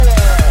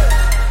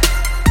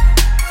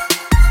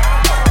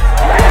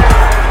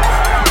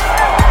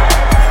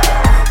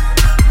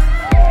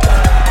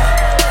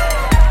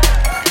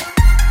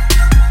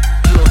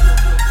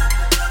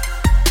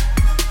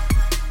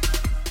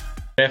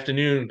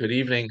afternoon, good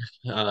evening.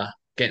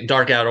 Getting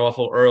dark out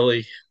awful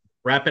early.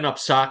 Wrapping up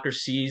soccer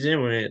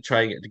season. We're gonna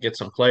try to get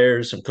some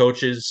players, some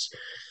coaches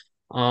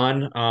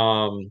on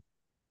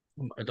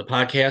the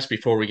podcast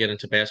before we get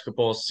into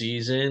basketball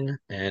season.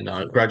 And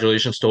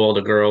congratulations to all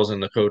the girls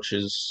and the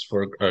coaches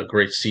for a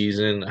great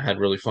season. I had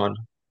really fun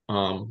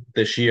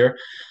this year.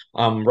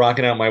 I'm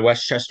rocking out my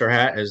Westchester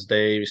hat as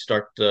they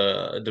start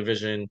the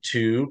Division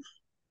II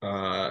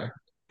uh,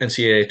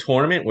 NCAA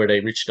tournament where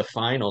they reached the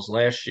finals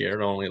last year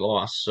and only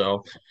lost.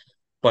 So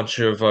bunch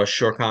of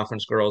short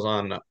conference girls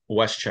on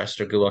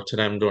Westchester. Good luck to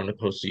them during the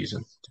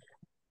postseason.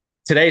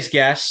 Today's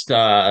guest,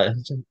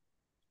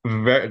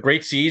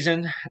 great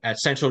season at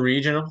Central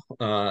Regional,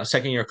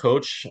 second year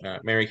coach,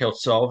 Marykate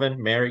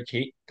Sullivan. Mary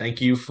Kate, thank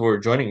you for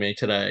joining me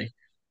today.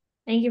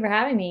 Thank you for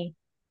having me.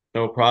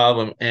 No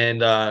problem.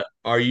 And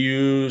are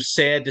you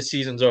sad the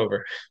season's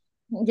over?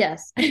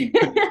 Yes.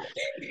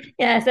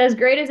 Yes, as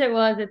great as it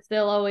was, it's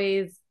still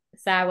always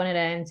sad when it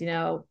ends,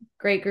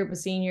 great group of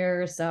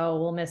seniors, so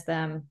we'll miss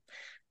them.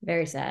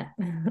 Very sad.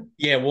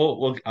 Yeah,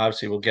 we'll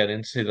obviously we'll get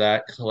into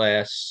that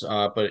class,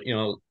 but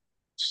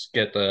just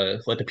let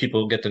the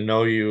people get to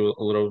know you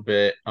a little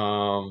bit.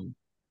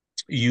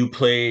 You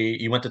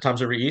went to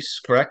Tom's River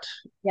East, correct?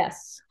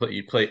 Yes. But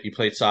you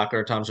played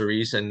soccer at Tom's River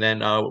East, and then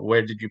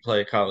where did you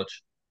play at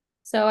college?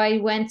 So I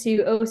went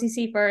to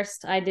OCC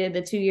first. I did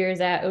the 2 years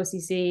at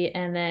OCC,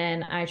 and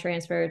then I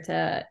transferred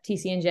to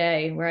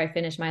TCNJ, where I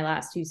finished my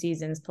last 2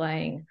 seasons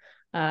playing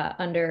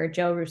under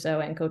Joe Russo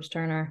and Coach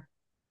Turner.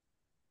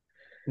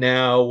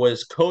 Now,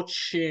 was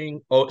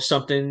coaching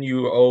something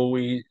you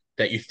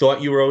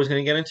thought you were always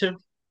going to get into?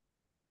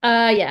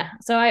 Yeah.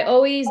 So I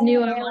always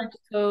knew I wanted to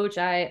coach.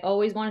 I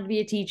always wanted to be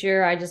a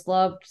teacher.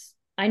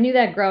 I knew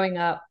that growing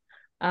up.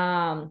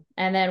 And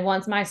then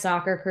once my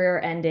soccer career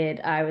ended,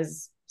 I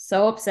was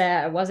so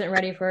upset. I wasn't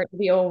ready for it to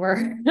be over.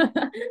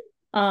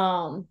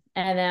 And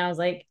then I was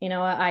like, you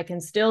know what, I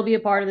can still be a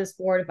part of the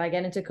sport if I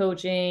get into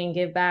coaching,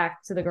 give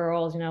back to the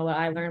girls, what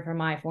I learned from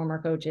my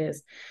former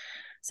coaches.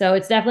 So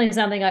it's definitely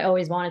something I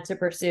always wanted to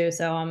pursue.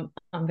 So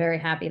I'm very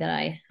happy that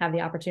I have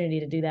the opportunity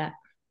to do that.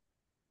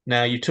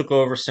 Now, you took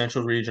over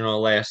Central Regional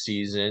last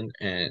season,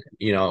 and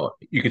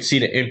you could see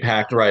the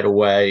impact right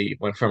away.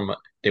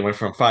 They went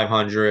from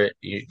 500,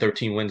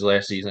 13 wins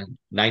last season,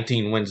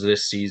 19 wins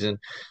this season.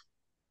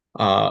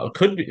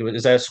 Could be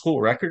is that a school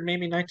record?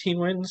 Maybe 19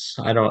 wins.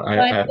 I don't. So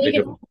I I think think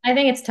it's I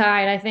think it's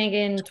tied. I think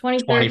in 20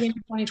 2013,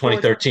 2014,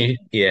 2013.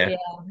 Yeah, yeah,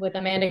 with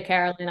Amanda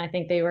Carolyn, I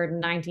think they were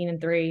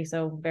 19-3,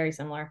 so very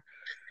similar.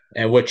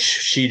 and which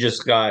she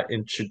just got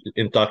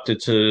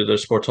inducted to the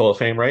Sports Hall of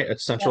Fame, right, at Yep.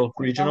 Central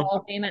The Regional. Hall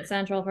of Fame at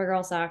Central for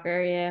girls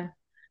soccer, yeah.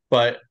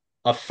 But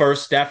a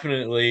first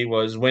definitely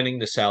was winning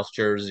the South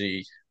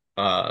Jersey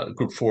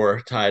Group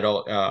Four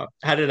title.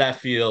 How did that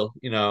feel?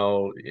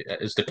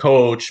 As the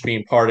coach,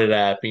 being part of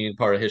that, being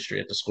part of history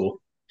at the school.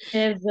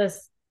 It was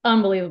just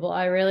unbelievable.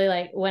 I really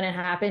like when it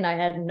happened, I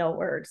had no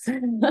words.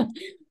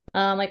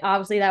 Like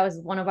obviously that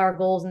was one of our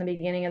goals in the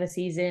beginning of the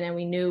season, and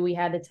we knew we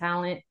had the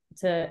talent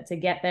to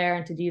get there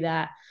and to do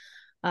that.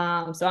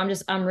 So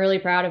I'm really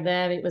proud of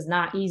them. It was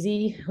not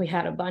easy. We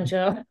had a bunch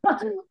of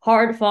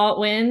hard fought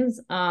wins,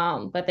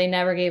 but they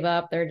never gave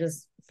up. They're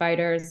just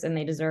fighters and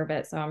they deserve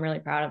it. So I'm really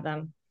proud of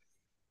them.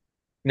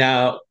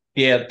 Now,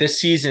 yeah, this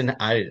season,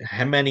 I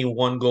how many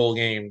one goal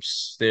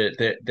games?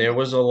 There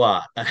was a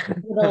lot.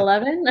 With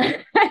 11,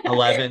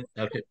 11.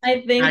 Okay. I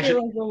think it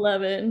Actually, was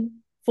 11.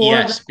 Four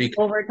of them yes,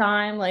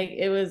 overtime. Like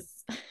it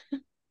was.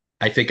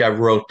 I think I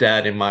wrote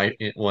that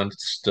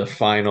once the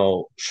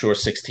final short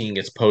 16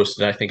 gets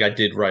posted. I think I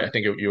did right. I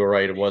think you were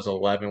right. It was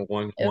 11, It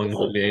one was.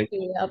 goal game.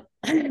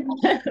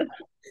 Yep.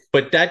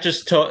 But that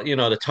just taught,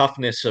 the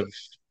toughness of,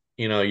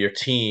 your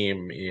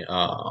team.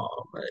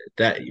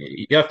 That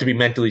you have to be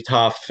mentally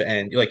tough.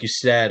 And like you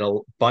said, a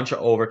bunch of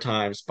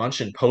overtimes,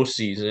 bunch in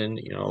postseason.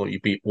 You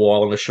beat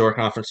Wall in the short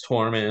conference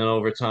tournament in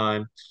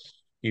overtime.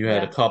 You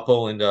had a Yeah.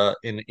 couple in the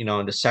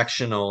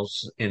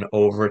sectionals in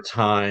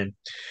overtime.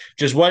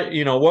 Just what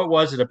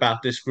was it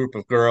about this group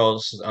of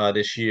girls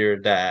this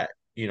year that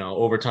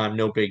overtime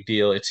no big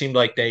deal? It seemed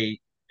like they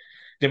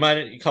might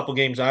a couple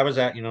games I was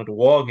at, the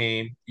Wall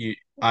game.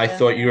 I Yeah.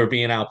 thought you were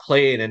being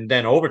outplayed, and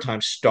then overtime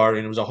started,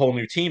 and it was a whole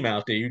new team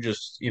out there. You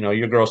just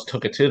your girls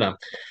took it to them.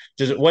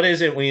 Just what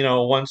is it when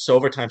once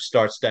overtime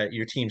starts that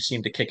your team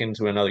seemed to kick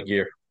into another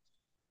gear?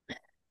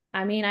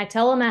 I mean, I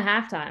tell them at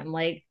halftime,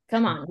 like,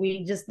 come on,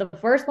 we just the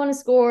first one to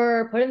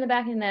score, put it in the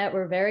back of the net.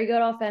 We're very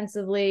good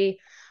offensively.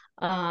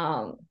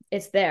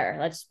 It's there.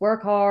 Let's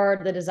work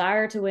hard. The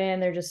desire to win.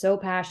 They're just so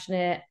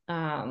passionate.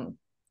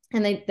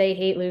 And they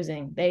hate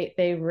losing.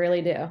 They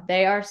really do.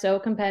 They are so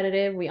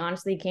competitive. We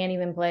honestly can't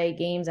even play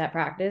games at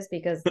practice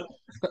because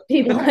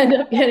people end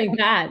up getting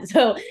mad.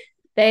 So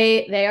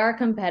they are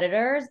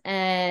competitors,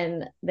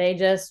 and they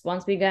just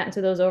once we got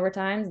into those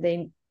overtimes,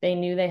 they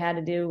knew they had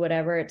to do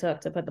whatever it took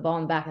to put the ball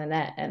in the back of the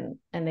net,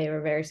 and they were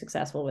very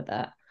successful with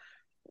that.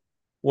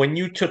 When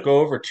you took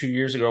over 2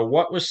 years ago,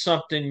 what was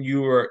something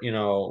you were,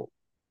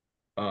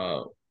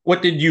 uh,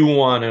 what did you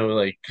want to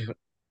like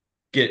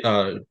get?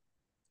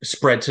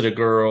 spread to the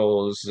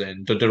girls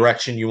and the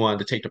direction you wanted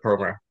to take the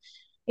program?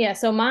 Yeah,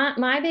 so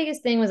my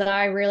biggest thing was that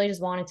I really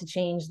just wanted to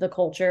change the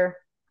culture.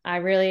 I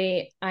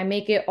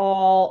make it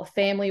all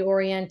family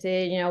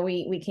oriented.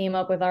 We came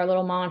up with our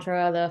little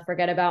mantra, the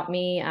forget about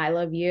me, I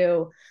love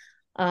you.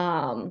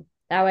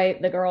 That way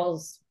the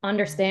girls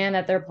understand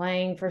that they're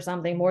playing for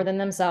something more than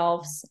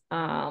themselves.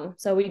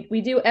 So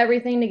we do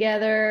everything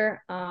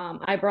together.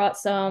 I brought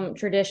some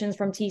traditions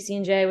from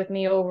TC&J with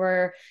me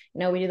over.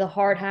 We do the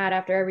hard hat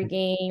after every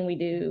game. We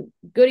do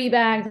goodie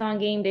bags on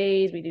game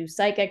days. We do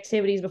psych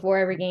activities before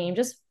every game.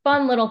 Just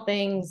fun little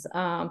things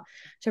to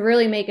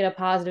really make it a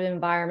positive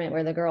environment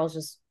where the girls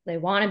just they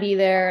want to be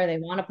there, they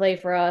want to play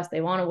for us,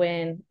 they want to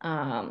win.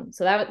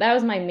 So that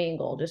was my main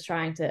goal, just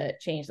trying to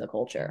change the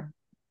culture.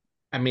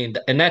 I mean,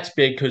 and that's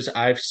big because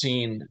I've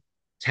seen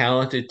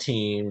talented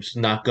teams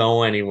not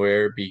go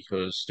anywhere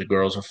because the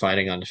girls are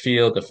fighting on the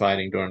field, they're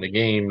fighting during the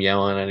game,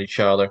 yelling at each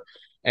other.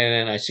 And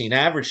then I've seen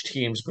average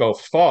teams go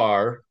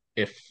far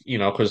if,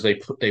 because they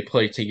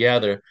play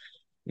together.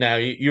 Now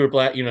you were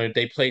black,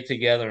 they played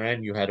together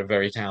and you had a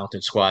very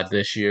talented squad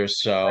this year.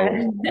 So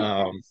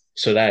Right.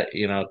 so that,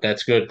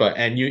 that's good. But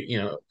and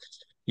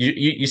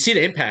you see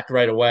the impact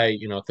right away.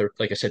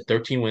 Like I said,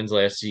 13 wins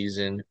last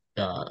season.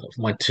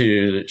 Went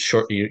to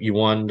short. You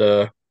won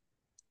the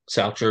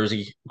South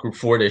Jersey Group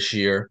 4 this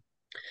year.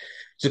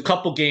 There's a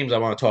couple games I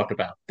want to talk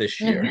about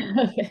this year.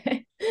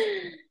 Okay.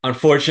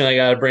 Unfortunately,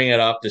 I got to bring it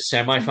up. The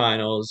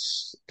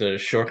semifinals, the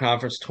short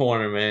conference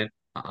tournament.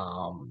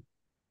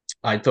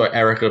 I thought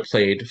Erica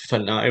played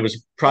phenomenal. It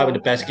was probably Oh the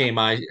my best God. game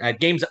at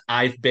games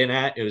I've been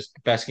at. It was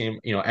the best game.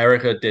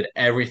 Erica did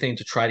everything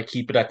to try to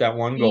keep it at that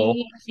one goal.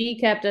 She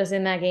kept us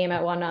in that game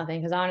at 1-0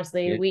 because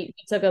honestly, Yeah, we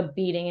took a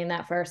beating in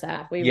that first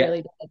half. We yeah,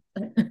 really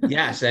did.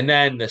 yes. And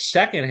then the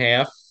second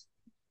half,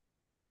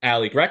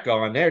 Ali Greco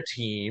on their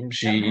team,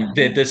 she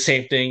did the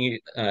same thing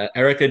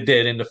Erica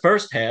did in the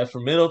first half for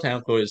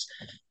Middletown because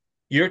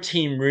your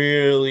team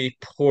really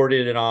poured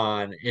it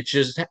on. It's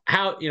just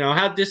how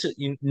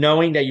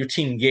knowing that your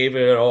team gave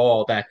it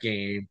all that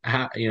game.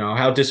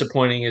 How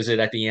disappointing is it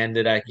at the end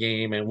of that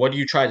game? And what do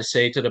you try to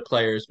say to the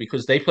players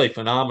because they play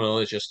phenomenal?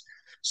 It's just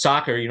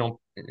soccer.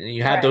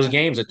 You have those Right.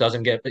 games. It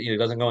doesn't go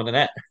in the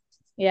net.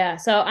 Yeah.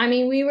 So I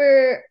mean,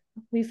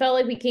 we felt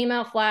like we came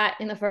out flat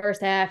in the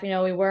first half.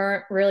 We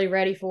weren't really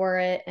ready for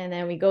it, and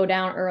then we go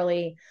down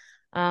early.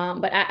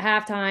 But at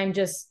halftime,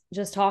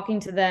 just talking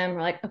to them,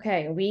 we're like,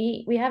 okay,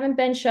 we haven't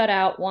been shut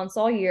out once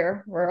all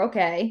year. We're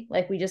okay.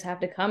 Like we just have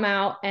to come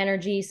out,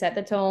 energy, set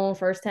the tone,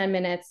 first 10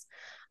 minutes,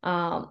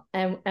 and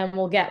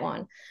we'll get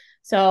one.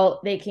 So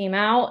they came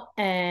out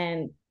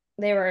and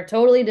they were a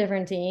totally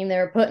different team. They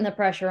were putting the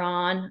pressure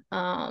on.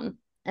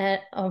 And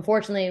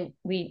unfortunately,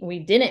 we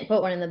didn't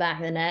put one in the back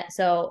of the net.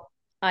 So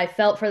I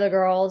felt for the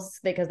girls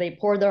because they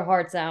poured their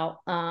hearts out.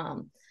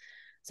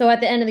 So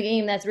at the end of the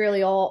game, that's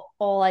really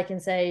all I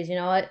can say is, you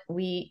know what,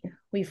 we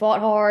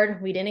fought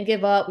hard, we didn't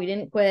give up, we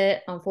didn't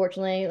quit.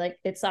 Unfortunately, like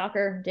it's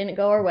soccer, didn't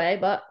go our way,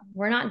 but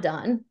we're not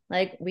done.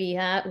 Like we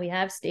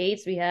have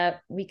states,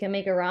 we can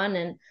make a run,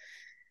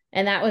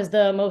 and that was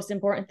the most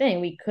important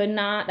thing. We could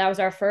not. That was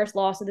our first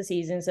loss of the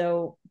season,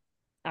 so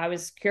I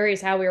was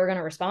curious how we were going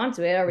to respond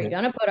to it. Are we Yeah.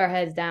 going to put our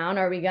heads down?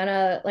 Are we going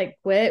to like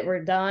quit?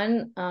 We're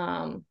done.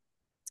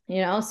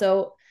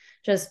 So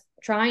just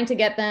trying to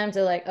get them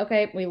to like,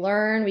 okay, we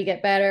learn, we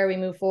get better, we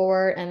move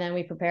forward, and then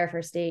we prepare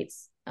for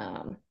states.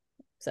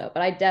 But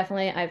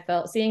I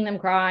felt seeing them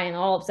cry and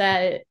all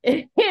upset.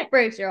 It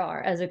breaks your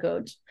heart as a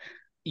coach.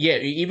 Yeah,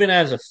 even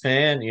as a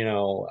fan,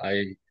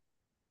 I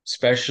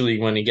especially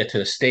when you get to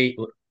the state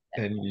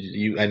and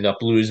you end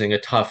up losing a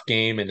tough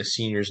game and the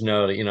seniors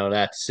know that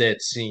that's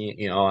it. Seeing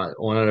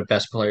one of the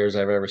best players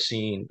I've ever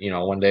seen,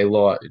 when they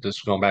lost, this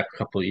was going back a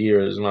couple of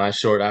years, when I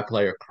saw that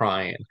player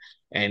crying,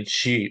 and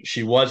she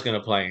was going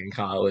to play in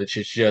college.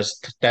 It's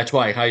just that's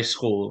why high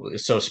school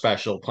is so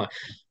special.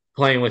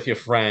 Playing with your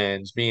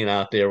friends, being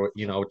out there with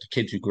the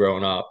kids who've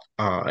grown up,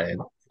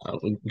 and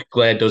I'm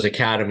glad those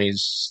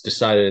academies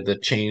decided to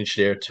change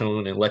their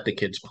tune and let the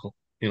kids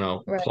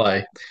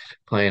Right.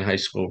 play in high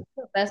school.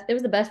 It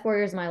was the best 4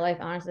 years of my life,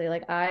 honestly.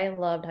 Like I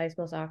loved high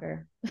school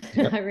soccer.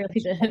 Yep. I really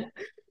did.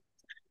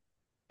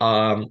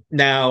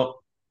 Now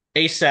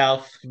A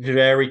South,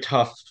 very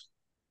tough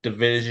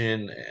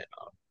division.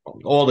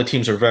 All the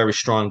teams are very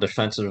strong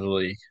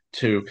defensively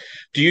too.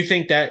 Do you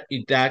think that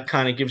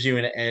kind of gives you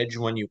an edge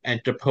when you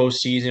enter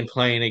postseason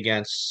playing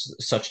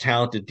against such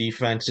talented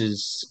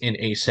defenses in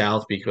A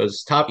South?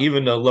 Because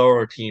even the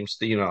lower teams,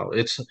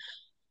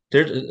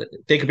 they're,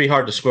 they could be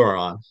hard to score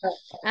on.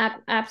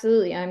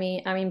 Absolutely. I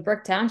mean,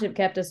 Brook Township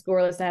kept us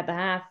scoreless at the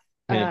half.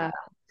 Yeah.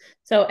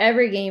 So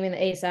every game in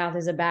the A South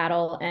is a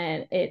battle,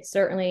 and it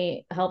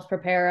certainly helps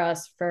prepare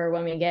us for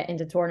when we get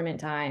into tournament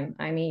time.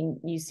 I mean,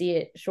 you see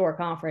it short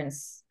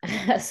conference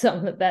has some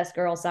of the best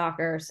girls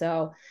soccer.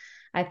 So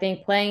I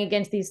think playing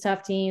against these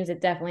tough teams,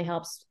 it definitely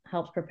helps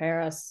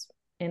prepare us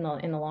in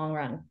the long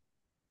run.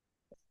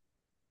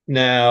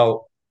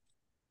 Now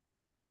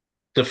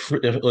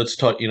let's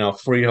talk.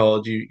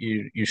 Freehold.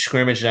 You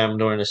scrimmage them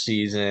during the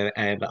season,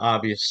 and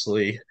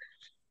obviously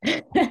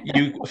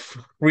You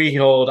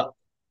freehold.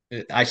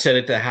 I said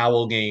at the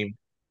Howell game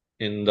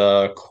in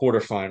the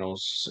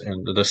quarterfinals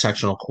and the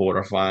sectional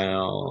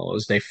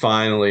quarterfinals, they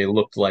finally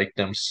looked like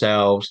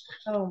themselves.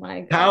 Oh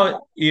my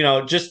God.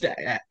 How, just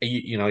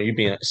you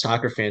being a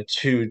soccer fan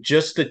too,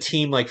 just the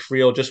team like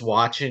Frio, just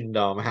watching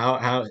them,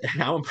 how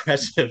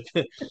impressive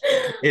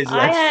is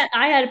that?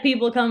 I had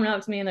people coming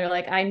up to me and they're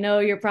like, I know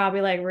you're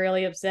probably like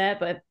really upset,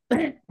 but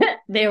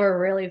they were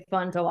really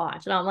fun to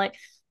watch. And I'm like,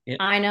 Yeah,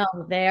 I know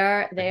they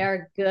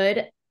are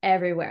good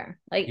everywhere.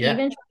 Like yeah,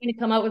 even trying to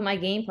come up with my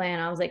game plan,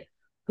 I was like,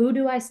 who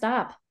do I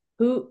stop?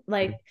 Who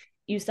like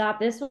you stop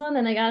this one,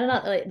 then they got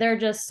another. Like, they're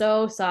just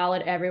so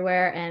solid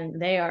everywhere, and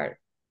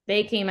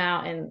they came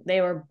out and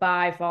they were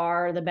by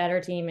far the better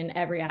team in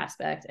every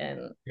aspect,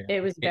 and yeah.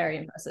 it was very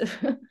impressive.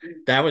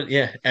 That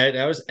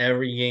was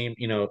every game.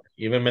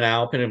 Even in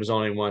Alpin, it was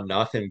only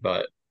 1-0,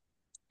 but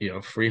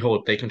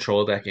Freehold they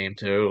controlled that game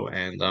too,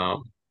 and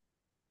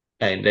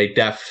they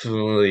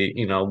definitely,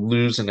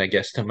 losing, I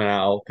guess, to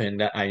Mal,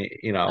 and Oh,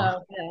 yeah,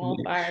 all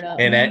fired up.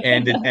 and that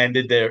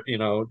ended their,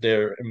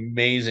 their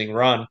amazing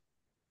run,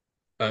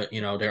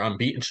 their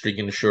unbeaten streak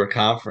in the Shore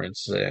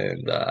Conference,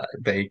 and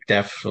they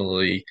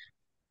definitely,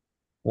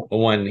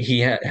 when he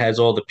has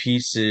all the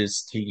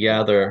pieces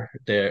together,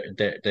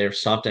 they're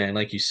something. And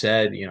like you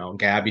said,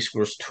 Gabby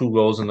scores 2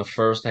 goals in the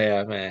first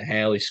half, and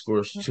Haley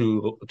scores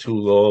two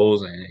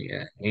goals, and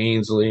yeah,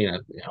 Ainsley,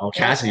 and Yeah,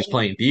 Cassidy's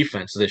playing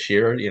defense this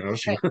year.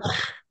 She right.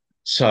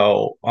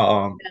 so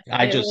I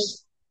It was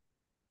just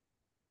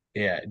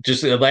yeah,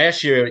 just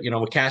last year,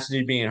 with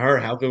Cassidy being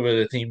hurt, how good would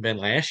the team been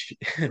last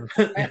year?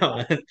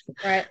 right.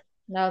 Right.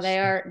 No, they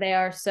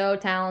are so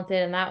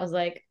talented. And that was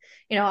like,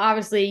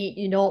 obviously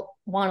you don't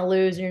want to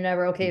lose and you're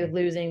never okay with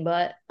losing,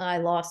 but I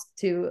lost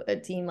to a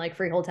team like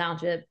Freehold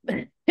Township.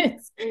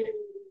 it's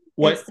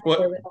what it's what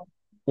tough.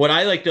 what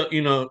I like to,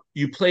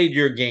 you played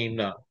your game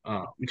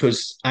though,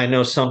 because I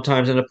know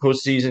sometimes in the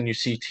postseason you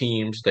see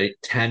teams they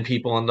 10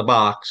 people in the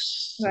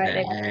box, Right.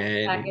 They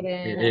and pack it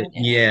in and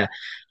yeah. yeah,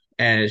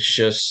 and it's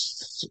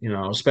just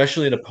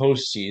especially the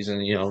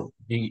postseason,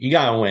 you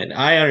gotta win.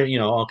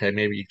 Okay,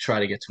 maybe you try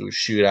to get to a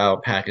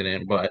shootout, pack it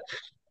in, but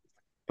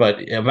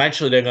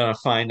eventually they're gonna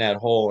find that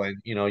hole, and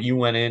you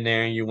went in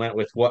there and you went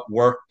with what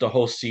worked the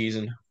whole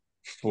season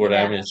for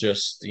them. Yeah. Is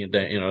just they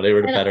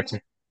were the And better team.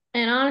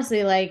 And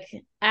honestly, like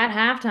at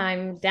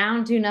halftime,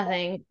 down to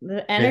nothing, the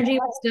Yeah. energy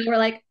was still, we're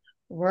like,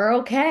 we're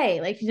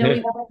okay. Like,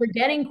 we were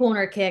getting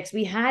corner kicks.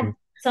 We had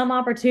some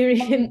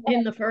opportunity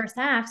in the first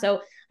half.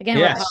 So again,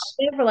 we're Yes.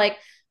 positive. We're like,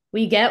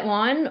 we get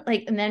one,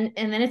 like, and then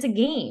it's a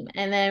game.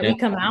 And then Yeah. we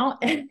come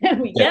out and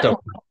we Get get the one.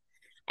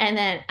 And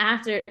then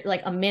after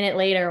like a minute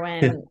later,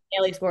 when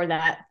Haley scored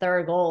that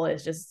third goal,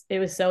 it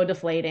was so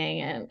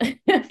deflating and it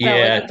felt like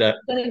yeah,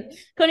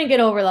 couldn't get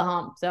over the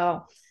hump.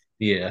 So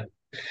yeah.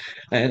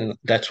 And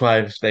that's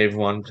why they've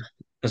won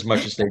as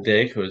much as they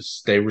did,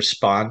 because they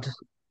respond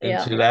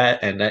yeah. into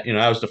that. And that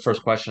was the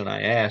first question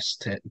I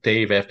asked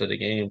Dave after the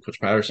game, Coach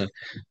Patterson,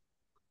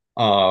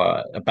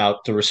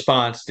 about the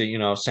response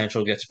that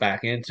Central gets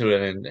back into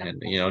it,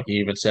 and he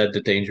even said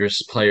the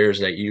dangerous players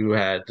that you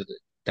had.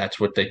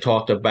 That's what they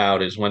talked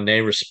about, is when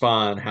they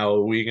respond, how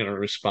are we going to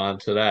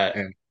respond to that?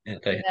 And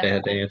they Yeah,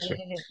 had the answer.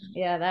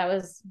 yeah, that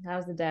was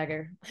the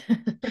dagger.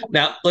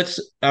 Now let's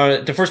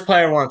the first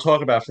player I want to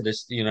talk about for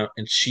this,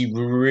 and she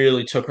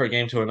really took her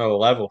game to another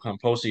level come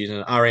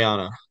postseason.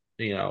 Ariana,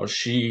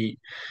 she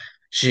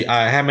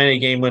had many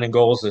game-winning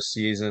goals this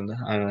season,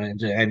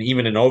 and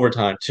even in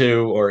overtime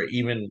too, or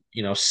even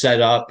set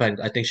up. And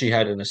I think she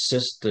had an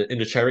assist in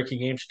the Cherokee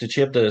game. Did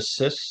she have the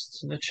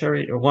assist in the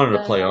Cherokee or one of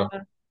the playoff?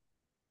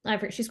 Uh,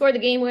 she scored the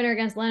game winner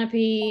against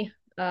Lenape.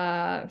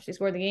 She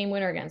scored the game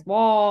winner against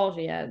Wall.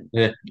 She had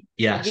Yeah, the game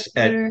yes,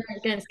 and winner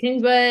against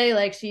Kingsway.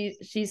 Like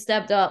she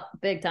stepped up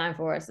big time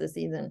for us this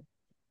season.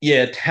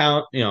 yeah,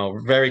 talent.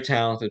 Very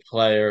talented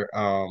player.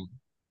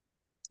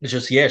 It's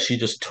just yeah, she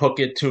just took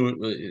it to.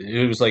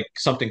 It was like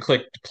something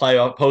clicked.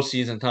 Playoff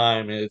postseason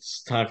time.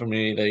 It's time for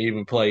me to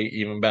even play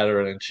even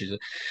better. And she's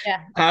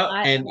Yeah, how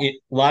I and a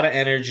lot of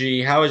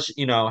energy. How is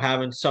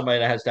having somebody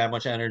that has that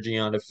much energy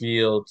on the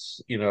field?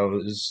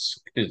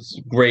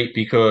 Is great,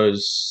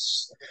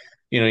 because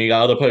you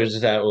got other players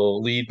that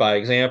will lead by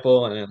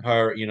example, and then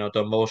her,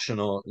 the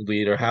emotional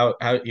leader. How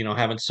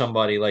having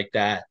somebody like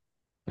that.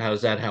 How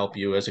does that help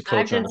you as a I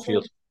coach on the just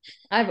field?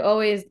 I've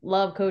always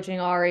loved coaching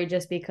Ari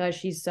just because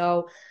she's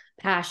so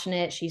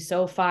passionate. She's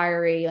so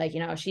fiery. Like,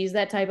 she's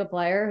that type of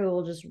player who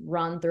will just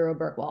run through a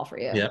brick wall for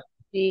you.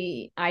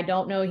 Yeah. I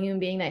don't know a human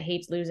being that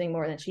hates losing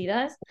more than she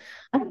does.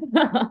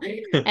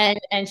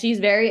 And she's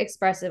very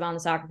expressive on the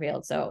soccer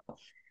field. So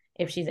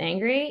if she's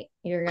angry,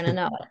 you're gonna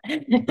know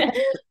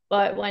it.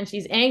 But when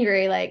she's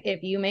angry, like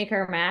if you make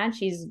her mad,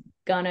 she's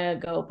gonna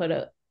go put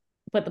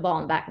the ball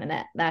in the back of the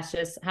net. That's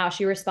just how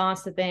she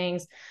responds to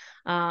things.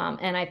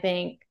 And I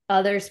think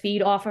others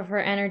feed off of her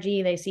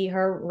energy. They see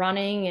her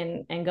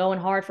running and going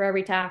hard for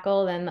every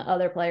tackle, then the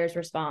other players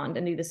respond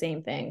and do the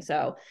same thing.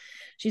 So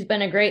she's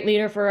been a great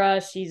leader for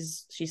us.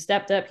 She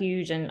stepped up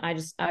huge, and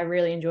I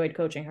really enjoyed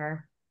coaching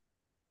her.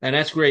 And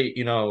that's great,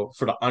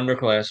 for the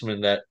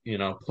underclassmen that,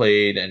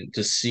 played, and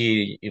to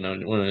see,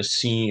 one of the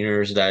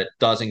seniors that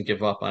doesn't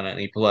give up on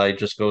any play,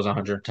 just goes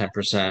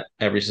 110%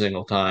 every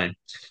single time.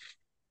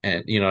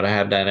 And, to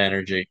have that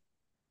energy.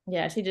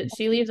 Yeah,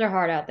 she leaves her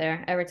heart out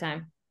there every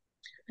time.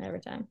 Every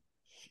time.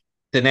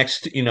 The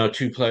next,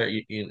 two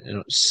player,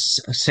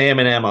 Sam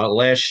and Emma.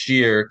 Last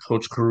year,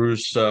 Coach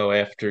Caruso,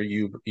 after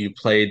you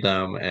played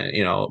them, and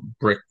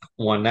Brick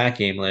won that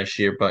game last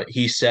year. But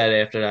he said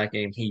after that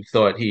game, he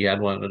thought he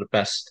had one of the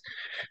best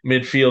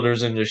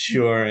midfielders in the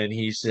shore, and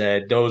he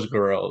said those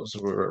girls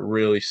were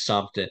really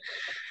something.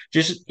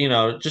 Just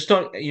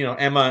don't,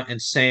 Emma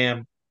and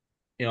Sam.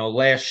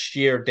 Last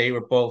year they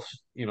were both,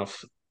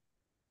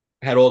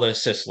 had all the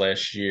assists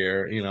last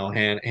year.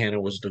 Hannah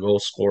was the goal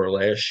scorer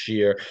last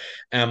year.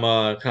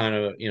 Emma kind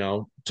of,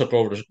 took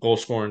over the goal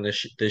scoring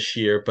this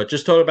year. But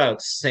just talk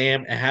about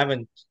Sam and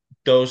having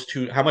those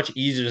two. How much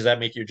easier does that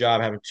make your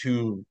job having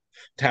two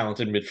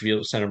talented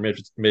midfield center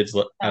mids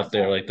out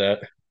there like that?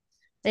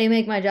 They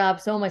make my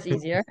job so much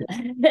easier.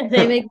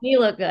 They make me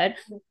look good.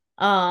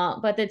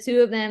 But the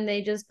two of them,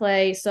 they just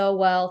play so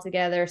well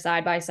together,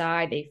 side by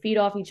side. They feed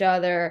off each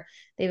other.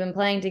 They've been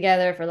playing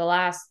together for the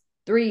last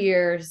 3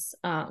 years,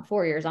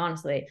 4 years,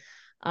 honestly.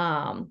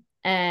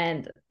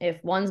 And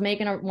if one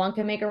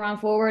can make a run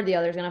forward, the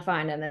other's gonna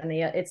find him. And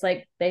it's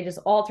like they just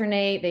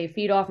alternate, they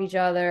feed off each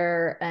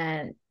other,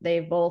 and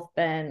they've both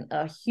been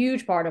a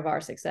huge part of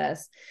our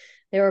success.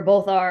 They were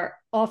both our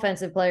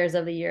offensive players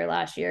of the year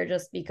last year,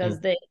 just because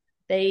Mm.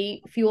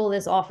 they fuel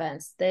this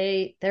offense.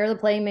 They're the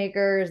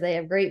playmakers. They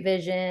have great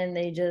vision.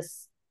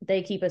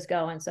 They keep us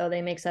going. So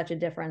they make such a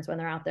difference when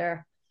they're out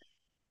there.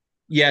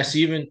 Yes,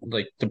 even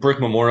like the Brick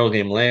Memorial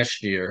game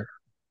last year.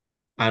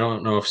 I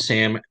don't know if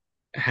Sam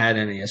had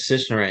any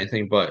assist or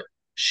anything, but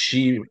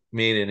she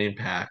made an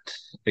impact.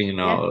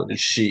 Yeah.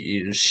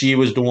 She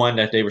was the one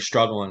that they were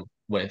struggling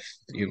with,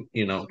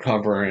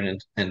 covering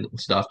and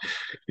stuff.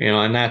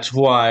 And that's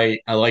why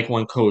I like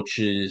when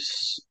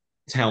coaches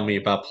tell me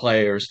about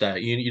players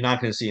that you're not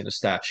going to see in the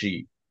stat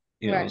sheet.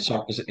 Right.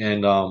 So,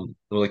 and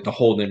like the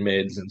holding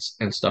mids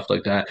and stuff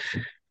like that.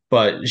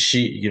 But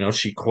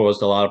she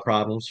caused a lot of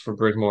problems for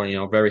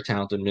Brickmore. Very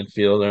talented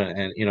midfielder,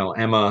 and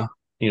Emma.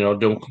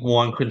 The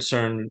one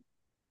concern,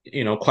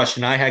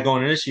 question I had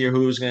going into this year,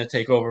 who was going to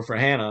take over for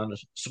Hannah on the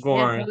Yeah.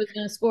 scoring. Who's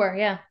going to score?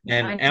 Yeah.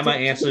 And I know Emma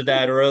too. answered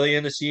that early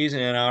in the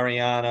season, and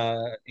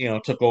Ariana,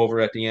 took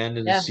over at the end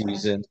of the Yeah.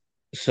 season.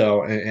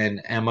 So,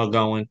 and Emma's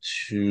going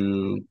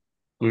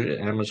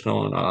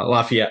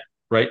Lafayette,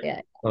 right? Yeah.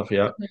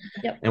 Lafayette.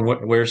 Yep. And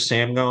where's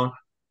Sam going?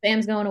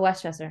 Sam's going to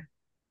Westchester.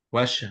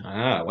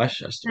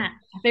 Westchester. I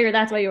figured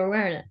that's why you were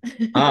wearing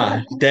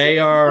They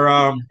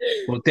are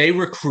it. well, they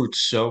recruit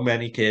so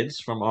many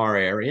kids from our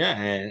area,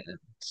 and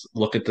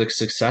look at the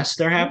success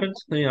they're having.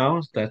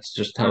 That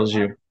just tells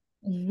you.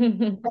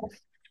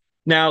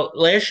 Now,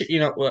 last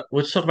year,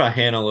 let's talk about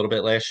Hannah a little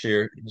bit. Last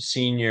year,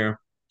 senior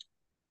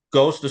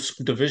goes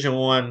to Division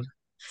One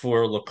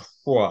for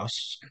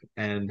lacrosse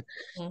and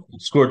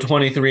scored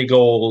 23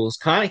 goals.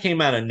 Kind of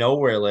came out of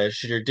nowhere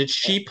last year. Did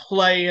she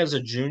play as a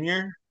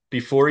junior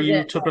before She you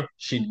did. took her?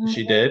 She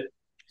Mhm. did.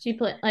 She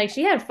played like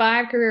she had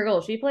 5 career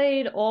goals. She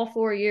played all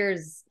 4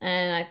 years,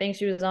 and I think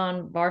she was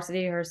on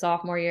varsity her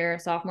sophomore year,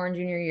 sophomore and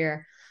junior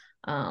year.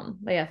 But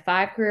yeah,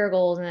 5 career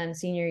goals, and then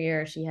senior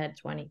year she had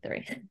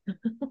 23.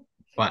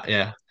 But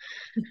yeah.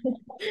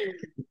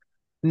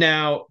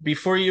 Now,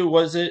 before you,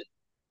 was it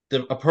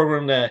a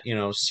program that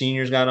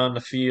seniors got on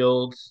the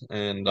field,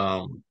 and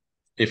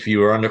if you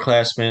were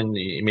underclassmen,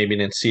 you maybe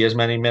didn't see as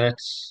many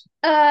minutes?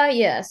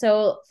 Yeah.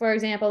 So for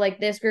example, like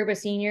this group of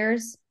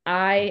seniors,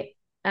 I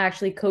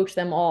actually coached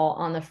them all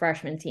on the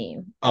freshman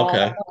team.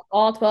 Okay.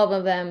 All 12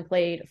 of them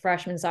played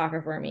freshman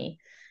soccer for me.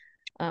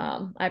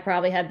 I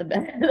probably had the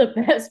best the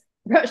best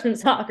freshman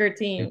soccer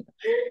team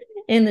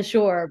in the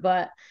shore,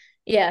 but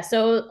yeah,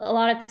 so a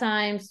lot of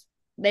times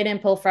they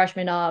didn't pull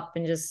freshmen up,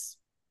 and just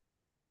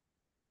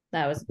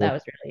that was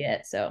really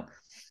it. So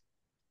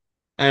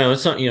I know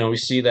it's not, we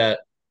see that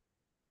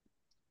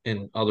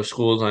in other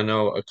schools. I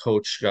know a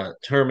coach got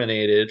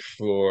terminated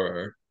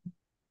for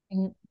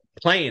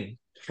playing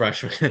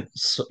freshmen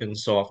and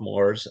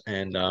sophomores,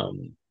 and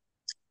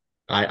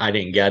I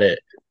didn't get it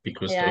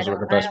because yeah, those were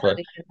the I best don't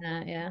players.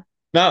 understand that. Yeah.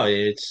 No,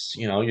 it's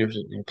you're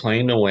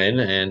playing to win,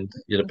 and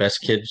you're the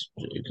best kids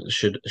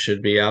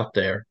should be out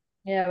there.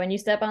 Yeah, when you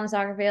step on the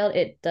soccer field,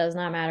 it does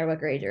not matter what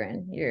grade you're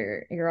in.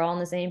 You're all on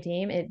the same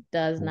team. It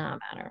does not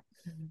matter.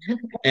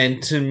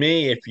 And to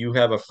me, if you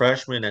have a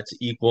freshman that's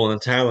equal in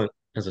talent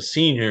as a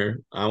senior,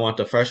 I want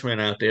the freshman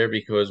out there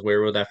because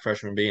where will that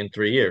freshman be in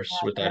 3 years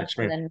with that And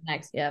experience? then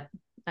next, yep,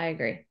 I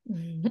agree.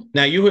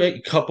 Now you had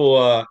a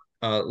couple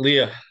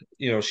Leah,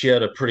 she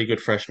had a pretty good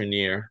freshman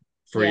year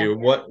for Yeah. you.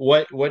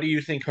 What do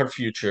you think her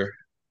future?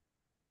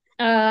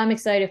 I'm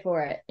excited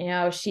for it.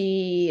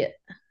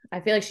 I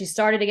feel like she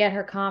started to get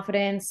her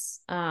confidence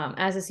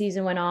as the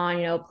season went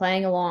on,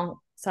 playing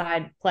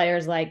alongside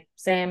players like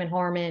Sam and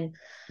Harmon.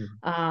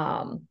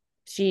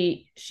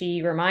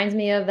 She reminds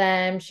me of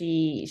them.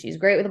 She's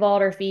great with the ball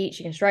at her feet.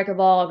 She can strike a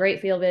ball, great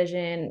field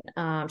vision.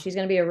 She's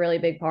going to be a really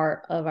big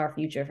part of our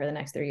future for the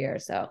next 3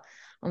 years. So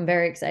I'm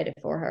very excited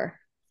for her.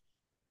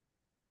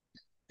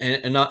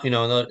 And not,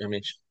 I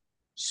mean,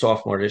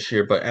 sophomore this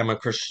year, but Emma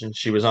Christian,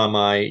 she was on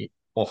my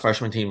all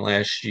freshman team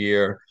last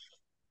year.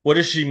 What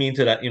does she mean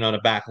to that, the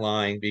back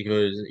line?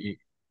 Because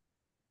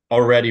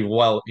already,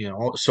 well,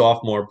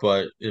 sophomore,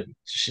 but it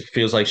she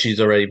feels like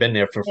she's already been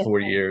there for 4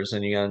 years,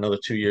 and you got another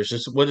 2 years.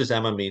 Just what does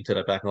Emma mean to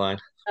that back line?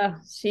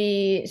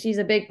 She's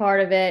a big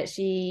part of it.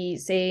 She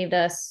saved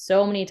us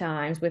so many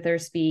times with her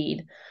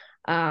speed.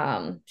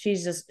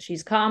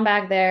 She's calm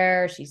back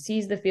there. She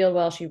sees the field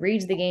well. She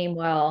reads the game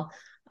well.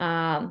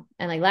 And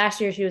like last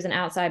year, she was an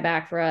outside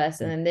back for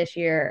us, and then this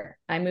year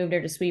I moved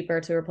her to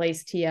sweeper to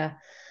replace Tia.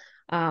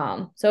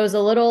 So it was a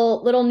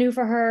little new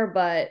for her,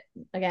 but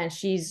again,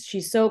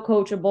 she's so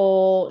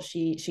coachable.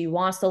 She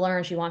wants to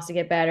learn. She wants to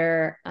get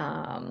better.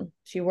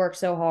 She works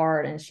so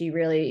hard, and she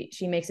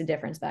makes a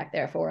difference back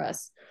there for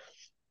us.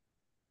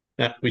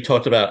 Now, we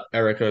talked about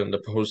Erica in the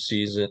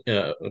postseason,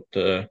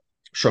 the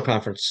show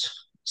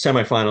conference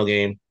semifinal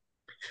game.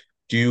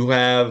 Do you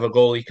have a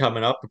goalie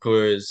coming up?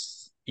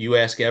 Because you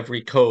ask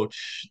every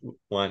coach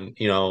when,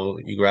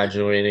 you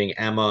graduating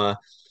Emma,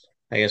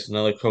 I guess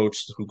another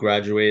coach who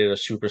graduated a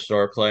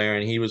superstar player,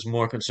 and he was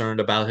more concerned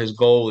about his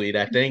goalie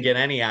that didn't get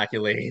any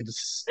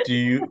accolades.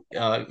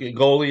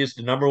 Goalie is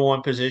the number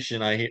one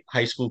position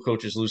high school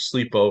coaches lose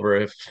sleep over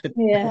if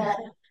Yeah.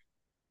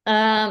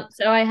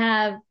 So I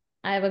have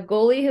a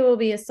goalie who will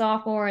be a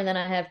sophomore, and then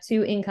I have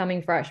two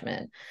incoming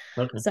freshmen.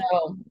 okay.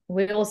 So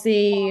we will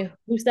see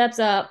who steps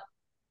up,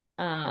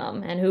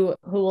 and who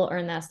will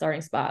earn that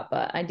starting spot.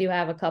 But I do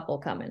have a couple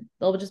coming.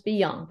 They'll just be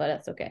young, but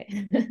that's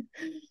okay.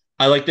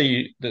 I like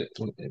the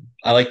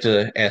I like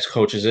to ask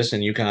coaches this,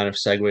 and you kind of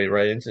segue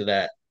right into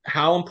that.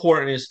 How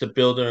important is to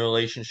build a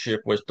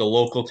relationship with the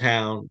local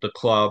town, the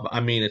club? I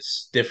mean,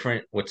 it's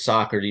different with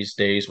soccer these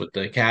days with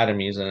the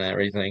academies and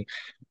everything.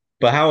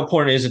 But how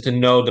important is it to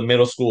know the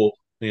middle school,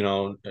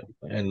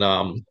 and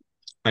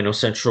I know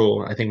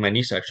Central, I think my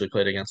niece actually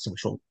played against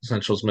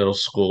Central's middle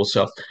school.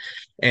 So,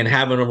 and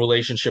having a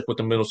relationship with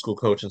the middle school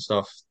coach and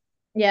stuff.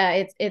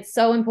 Yeah, it's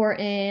so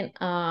important.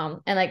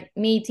 And like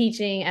me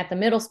teaching at the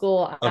middle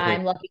school, Okay.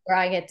 I'm lucky where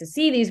I get to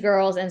see these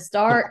girls and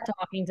start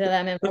talking to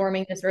them and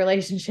forming this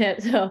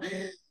relationship. So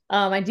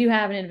I do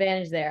have an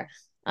advantage there.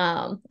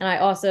 And I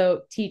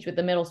also teach with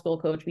the middle school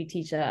coach. We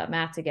teach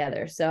math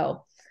together.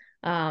 So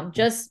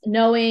just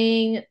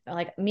knowing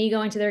like me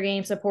going to their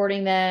games,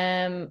 supporting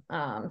them,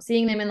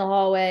 seeing them in the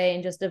hallway,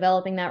 and just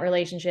developing that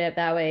relationship.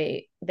 That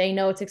way they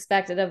know what's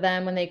expected of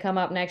them when they come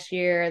up next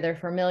year. They're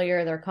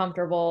familiar, they're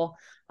comfortable.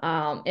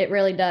 It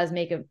really does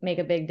make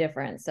a big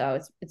difference.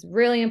 So it's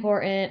really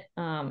important.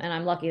 And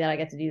I'm lucky that I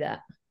get to do that.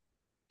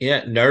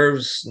 Yeah,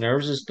 nerves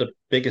is the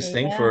biggest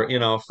thing Yeah.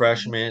 for,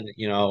 freshmen,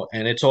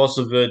 and it's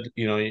also good,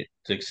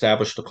 to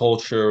establish the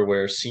culture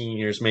where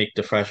seniors make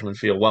the freshmen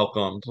feel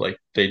welcomed, like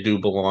they do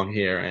belong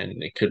here,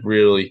 and it could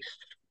really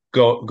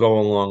go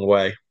a long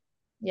way.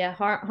 Yeah,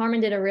 Harmon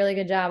did a really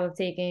good job of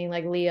taking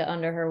like Leah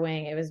under her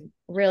wing. It was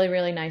really,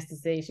 really nice to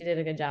see. She did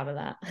a good job of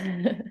that.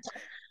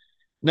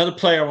 Another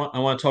player I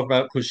want to talk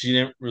about because she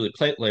didn't really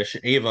play last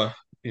year, Ava.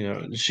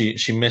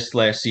 She missed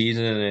last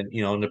season, and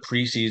in the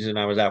preseason,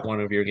 I was at one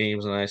of your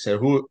games, and I said,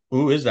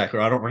 "Who is that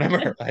girl?" I don't remember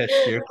her last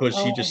year because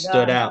she Oh my just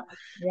stood God. out.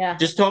 Yeah.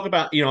 Just talk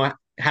about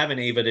having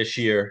Ava this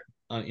year,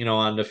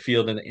 on the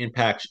field and the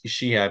impact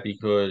she had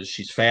because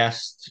she's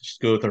fast, she's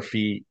good with her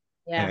feet,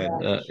 Yeah.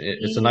 and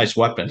it's a She nice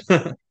weapon.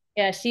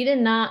 Yeah, she did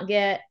not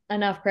get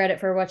enough credit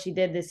for what she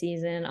did this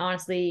season.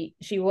 Honestly,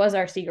 she was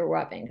our secret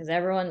weapon because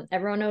everyone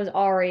knows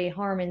Ari,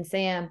 Harmon,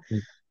 Sam.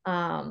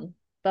 Um,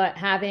 but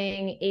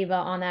having Ava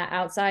on that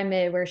outside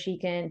mid where she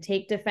can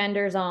take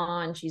defenders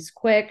on, she's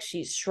quick,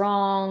 she's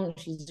strong,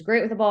 she's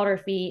great with the ball at her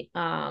feet.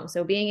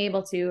 So being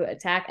able to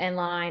attack end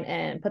line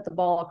and put the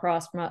ball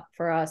across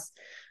for us,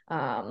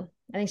 I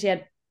think she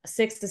had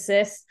 6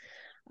 assists.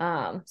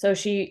 So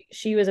she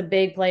was a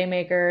big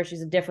playmaker.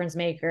 She's a difference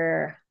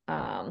maker.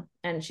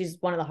 And she's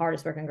one of the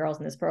hardest working girls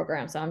in this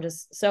program. So I'm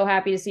just so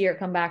happy to see her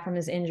come back from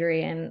this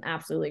injury and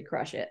absolutely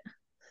crush it.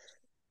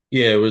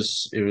 Yeah, it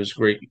was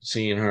great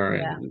seeing her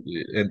Yeah.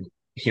 and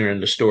hearing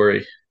the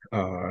story.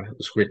 It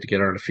was great to get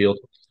her on the field.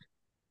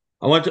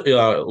 I went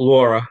to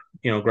Laura,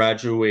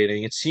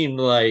 graduating. It seemed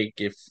like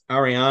if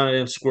Ariana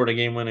didn't score the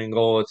game-winning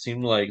goal, it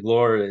seemed like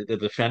Laura, the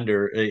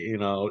defender,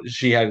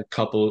 she had a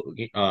couple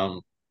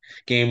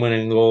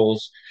game-winning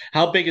goals.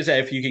 How big is that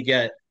if you could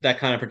get that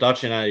kind of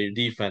production out of your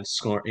defense,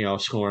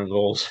 scoring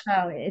goals?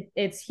 Oh,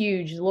 it's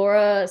huge.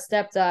 Laura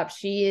stepped up.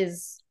 She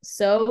is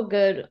so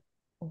good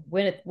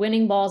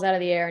winning balls out of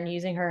the air and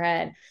using her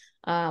head.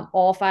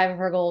 All 5 of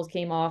her goals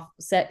came off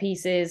set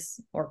pieces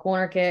or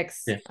corner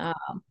kicks. Yeah.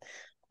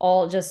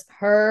 All just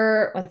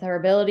her with her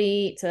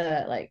ability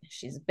to like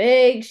she's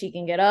big, she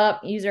can get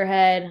up, use her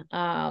head,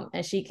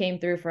 and she came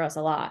through for us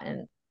a lot.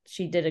 And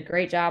she did a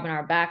great job in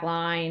our back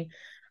line.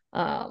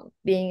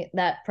 being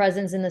that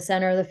presence in the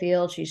center of the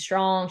field. She's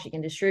strong. She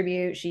can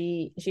distribute.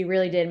 She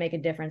really did make a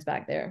difference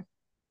back there.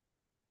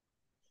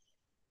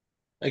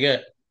 I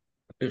get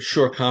a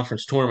short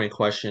conference tournament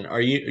question.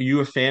 Are you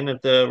a fan of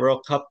the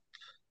World Cup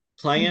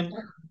playing?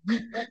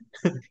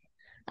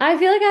 I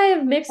feel like I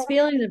have mixed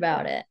feelings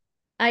about it.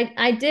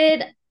 I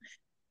did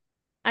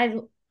I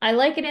I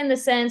like it in the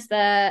sense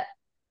that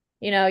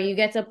you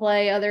get to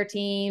play other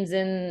teams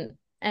and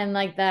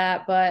like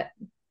that, but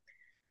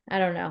I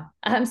don't know.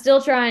 I'm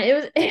still trying. It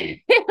was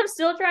I'm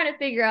still trying to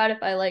figure out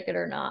if I like it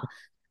or not.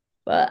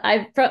 But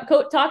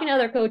talking to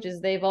other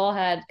coaches, they've all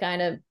had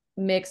kind of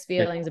mixed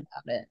feelings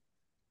about it.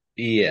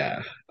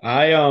 Yeah.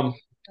 I I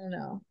don't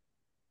know.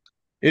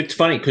 it's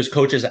funny because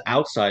coaches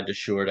outside the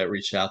shore that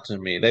reached out to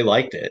me, they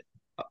liked it.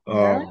 Really?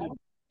 Um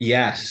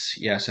yes,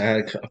 I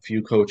had a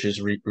few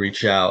coaches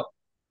reach out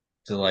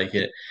to like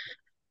it.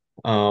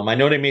 I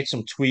know they made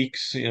some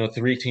tweaks,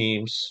 3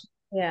 teams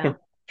Yeah.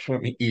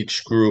 from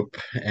each group,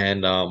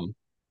 and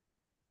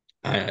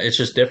it's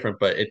just different,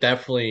 but it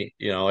definitely,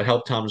 it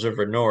helped Tom's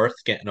River North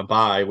getting a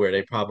bye where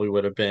they probably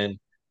would have been.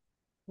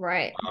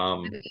 Right.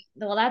 Um,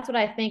 Well, that's what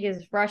I think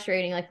is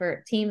frustrating. Like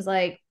for teams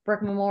like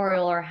Brook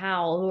Memorial or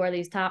Howell, who are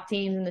these top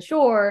teams in the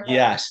shore,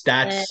 yes,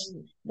 and that's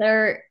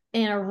they're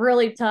in a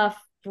really tough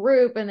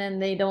group, and then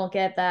they don't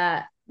get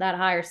that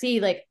higher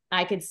seed. Like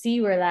I could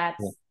see where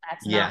that's not. If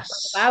I yes.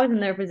 was in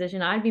their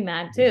position, I'd be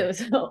mad too.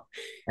 So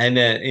And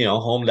then,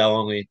 home that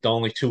the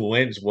only 2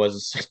 wins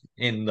was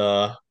in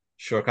the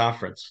shore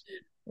conference.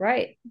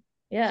 right.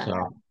 Yeah.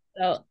 So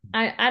So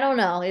I don't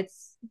know.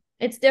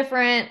 It's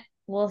different.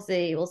 We'll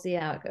see. We'll see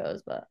how it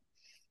goes. But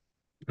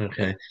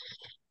okay.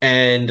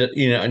 And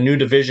new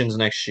divisions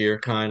next year,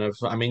 kind of.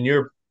 I mean,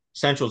 you're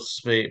Central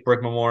State,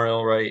 Brick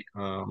Memorial, right?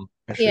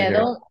 Actually yeah, here.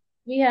 don't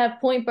we have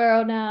Point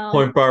Borough now.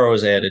 Point Borough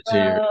is added to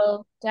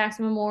your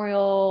Jackson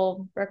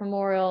Memorial, Brick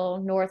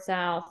Memorial, North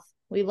South.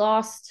 We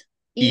lost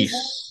East,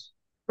 East.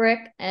 Brick,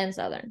 and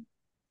Southern.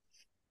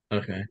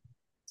 Okay.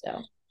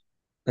 So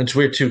It's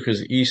weird too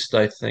because East,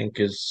 I think,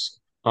 is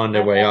on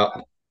their I way know, up,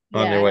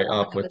 on yeah, their I way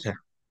know up that with was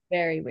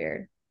very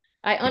weird.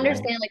 I yeah.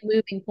 understand like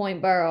moving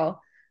Point Borough.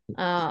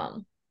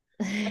 Um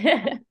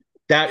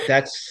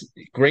That's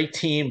great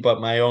team,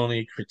 but my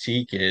only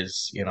critique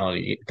is,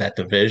 that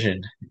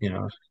division,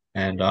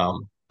 and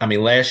I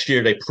mean last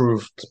year they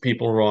proved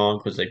people wrong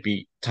because they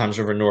beat Times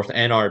River North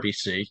and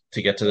RBC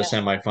to get to the yeah,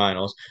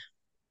 semifinals.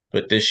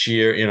 But this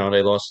year,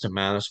 they lost to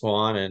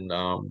Manasquan and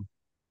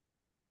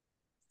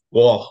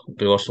Wall.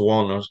 They lost to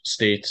Wall in those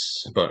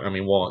states, but I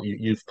mean Wall.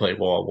 You've played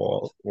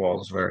Wall.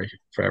 Wall is very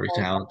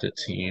talented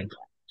team.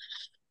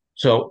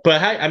 So,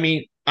 but I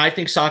mean, I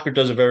think soccer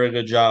does a very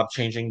good job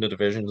changing the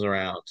divisions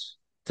around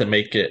to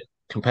make it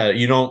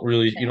competitive. You don't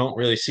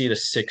really see the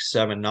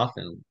 6-7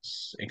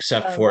 nothings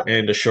except oh for no,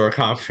 in the shore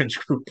conference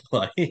group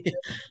play.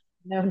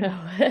 no,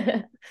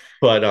 no.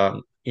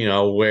 But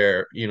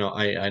where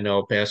I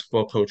know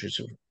basketball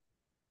coaches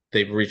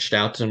they've reached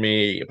out to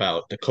me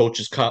about the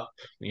coaches cup.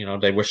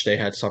 They wish they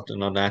had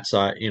something on that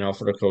side,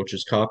 for the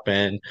coaches cup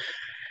and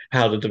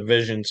how the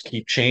divisions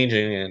keep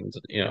changing, and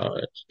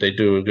they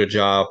do a good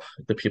job,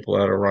 the people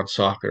that are run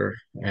soccer,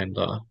 and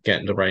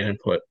getting the right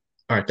input.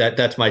 All right,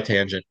 that's my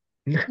tangent.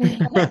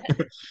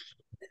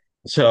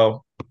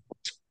 So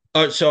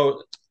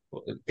so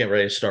get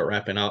ready to start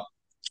wrapping up.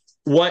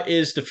 What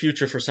is the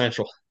future for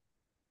Central?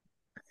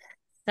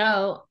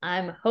 So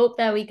I'm hope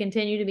that we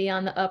continue to be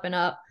on the up and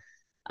up.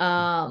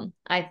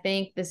 I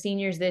think the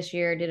seniors this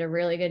year did a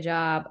really good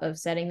job of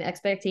setting the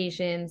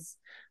expectations.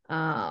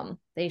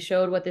 They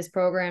showed what this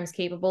program is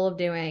capable of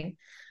doing.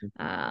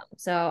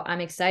 So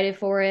I'm excited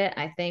for it.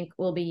 I think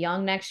we'll be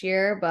young next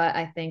year, but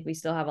I think we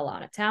still have a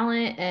lot of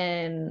talent,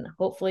 and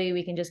hopefully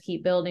we can just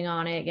keep building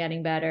on it,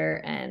 getting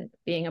better, and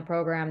being a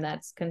program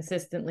that's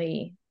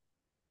consistently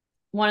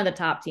one of the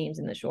top teams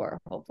in the shore,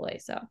 hopefully.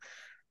 So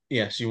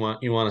Yes, you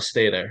want to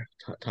stay there,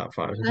 top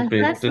five.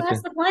 that's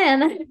the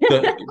plan.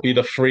 Be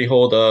the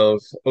freehold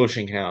of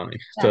Ocean County.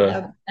 Yeah,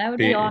 To that would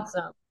be be.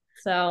 awesome.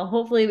 So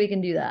hopefully we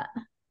can do that.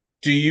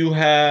 Do you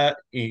have?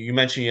 You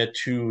mentioned you had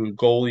 2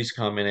 goalies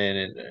coming in,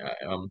 and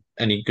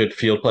any good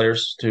field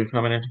players too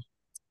coming in?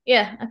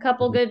 Yeah, a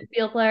couple Mhm. good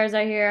field players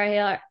I hear. I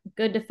hear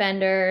good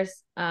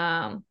defenders.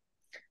 So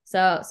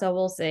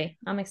we'll see.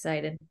 I'm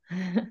excited.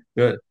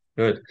 Good,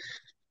 good.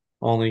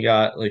 Only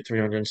got like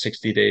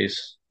 360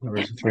 days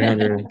or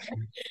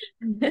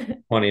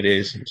 320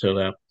 days until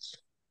that.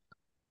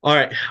 All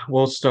right,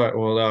 we'll start.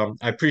 Well,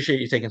 I appreciate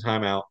you taking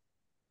time out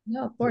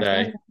No, of course.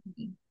 Thank today, you for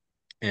having me.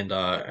 and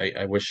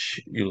I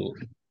wish you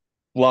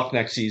luck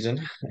next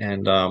season.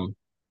 And the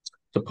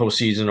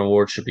postseason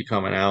award should be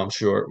coming out. I'm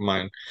sure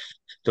mine.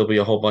 There'll be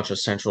a whole bunch of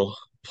Central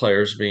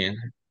players being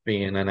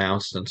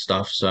announced and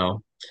stuff.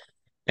 So,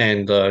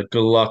 and good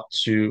luck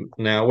to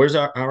now. Where's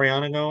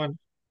Ariana going?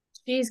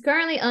 She's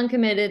currently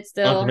uncommitted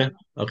still. Uncommit.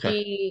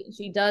 Okay.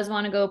 She does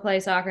want to go play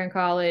soccer in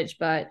college,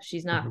 but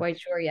she's not Mhm. quite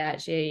sure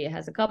yet. She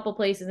has a couple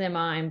places in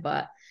mind,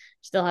 but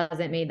still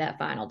hasn't made that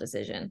final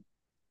decision.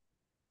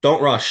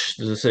 don't rush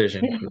the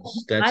decision.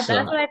 'Cause that's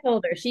That's what I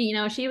told her.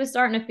 She was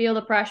starting to feel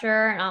the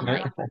pressure, and I'm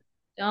like, yeah,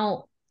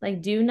 don't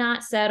do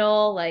not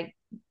settle. Like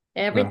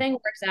no. everything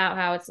works out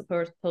how it's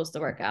supposed to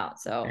work out.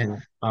 So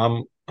And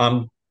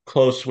I'm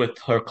close with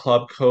her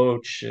club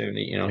coach, and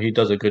he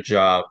does a good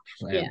job.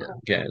 And yeah,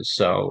 again,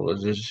 so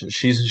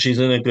she's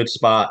in a good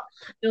spot,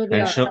 she'll be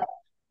and all right. she'll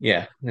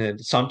yeah. And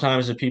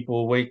sometimes the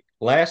people wait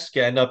last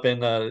end up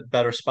in a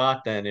better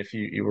spot than if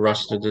you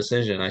rush the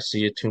decision. I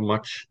see it too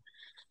much,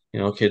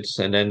 kids,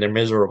 and then they're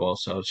miserable.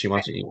 So she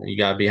wants you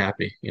gotta be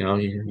happy,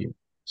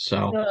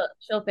 so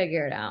She'll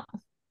figure it out.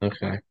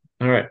 okay,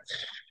 all right,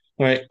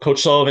 all right,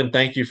 Coach Sullivan.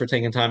 Thank you for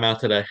taking time out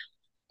today.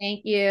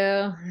 Thank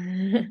you.